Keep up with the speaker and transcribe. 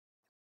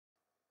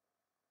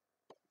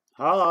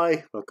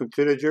Hi, welcome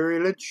to the Gerry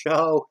Lynch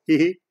show.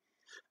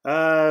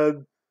 uh,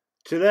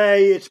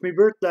 Today it's my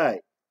birthday.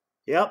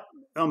 Yep,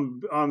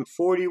 I'm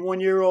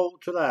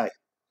 41-year-old today.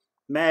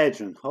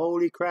 Imagine,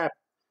 holy crap!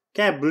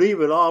 Can't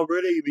believe it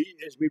already.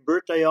 It's my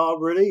birthday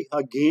already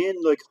again.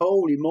 Like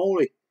holy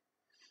moly!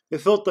 It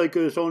felt like it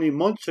was only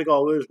months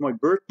ago it was my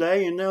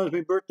birthday, and now it's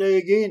my birthday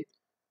again.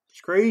 It's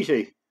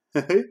crazy.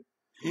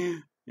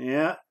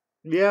 Yeah,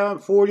 yeah. I'm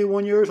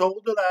 41 years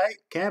old today.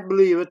 Can't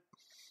believe it.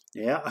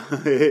 Yeah.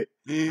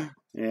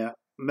 Yeah.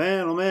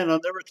 Man, oh man, I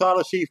never thought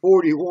I'd see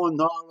 41,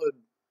 all the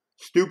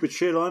stupid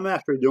shit I'm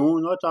after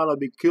doing. I thought I'd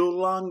be killed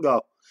long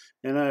ago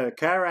in a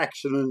car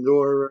accident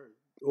or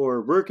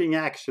working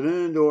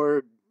accident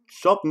or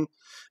something.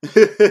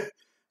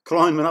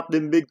 Climbing up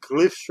them big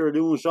cliffs or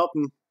doing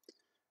something.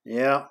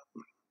 Yeah.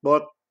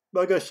 But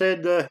like I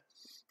said,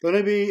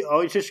 gonna be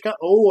I just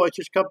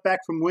got back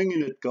from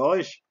winging it,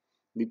 guys.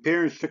 My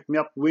parents took me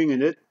up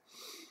winging it,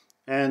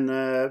 and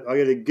I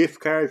got a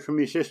gift card from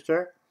my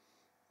sister.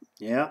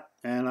 Yeah,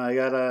 and I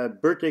got a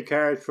birthday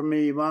card from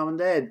me mom and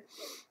dad.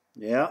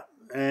 Yeah,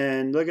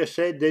 and like I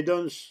said, they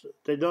done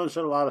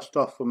a lot of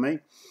stuff for me.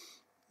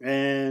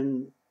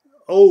 And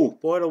oh,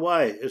 by the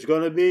way, it's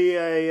going to be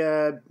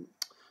a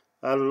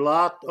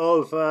lot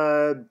of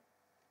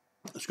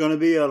it's going to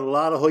be a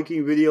lot of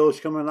hiking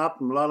videos coming up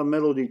and a lot of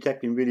metal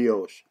detecting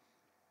videos.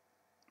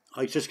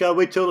 I just gotta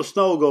wait till the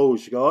snow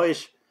goes,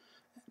 guys.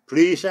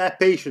 Please have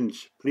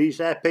patience. Please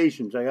have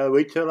patience. I gotta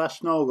wait till that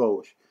snow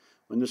goes.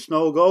 When the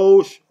snow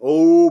goes,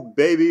 oh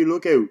baby,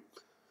 look out.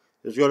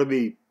 There's going to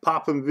be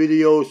popping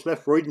videos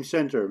left, right, and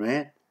center,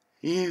 man.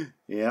 Yeah,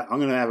 I'm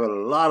going to have a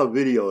lot of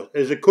videos.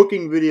 There's a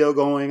cooking video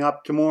going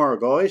up tomorrow,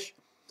 guys.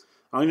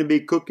 I'm going to be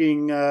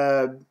cooking.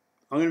 I'm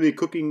going to be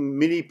cooking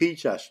mini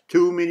pizzas,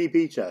 2 mini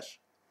pizzas.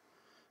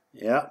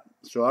 Yeah.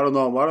 So I don't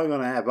know what I'm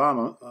going to have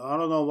on it. I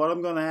don't know what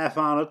I'm going to have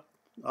on it.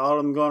 All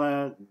I'm going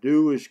to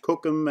do is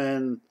cook them,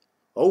 and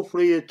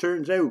hopefully it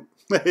turns out.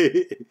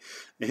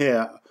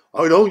 Yeah.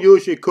 I don't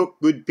usually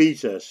cook good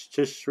pizzas.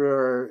 Just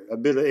for a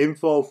bit of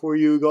info for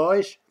you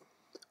guys.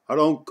 I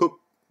don't cook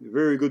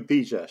very good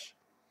pizzas.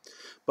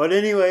 But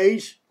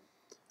anyways,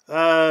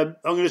 I'm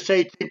going to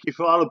say thank you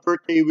for all the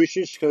birthday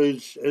wishes,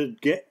 because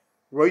get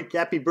write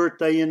happy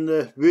birthday in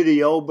the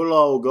video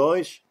below,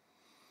 guys.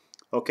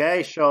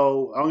 Okay,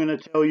 so I'm going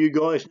to tell you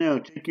guys now.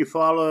 Thank you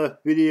for all the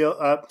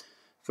video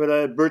for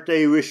the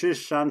birthday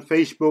wishes on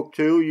Facebook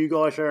too. You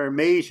guys are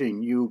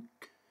amazing. You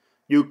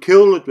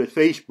killed it with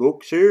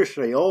Facebook.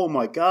 Seriously. Oh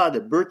my God, the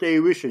birthday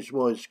wishes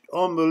was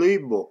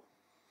unbelievable.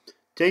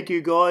 Thank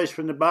you guys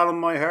from the bottom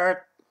of my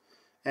heart.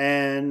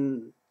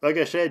 And like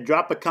I said,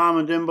 drop a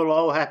comment in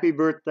below. Happy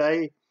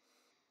birthday.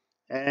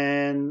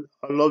 And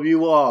I love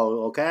you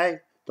all, okay?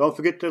 Don't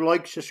forget to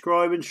like,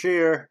 subscribe, and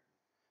share.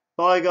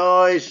 Bye,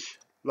 guys.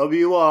 Love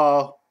you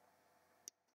all.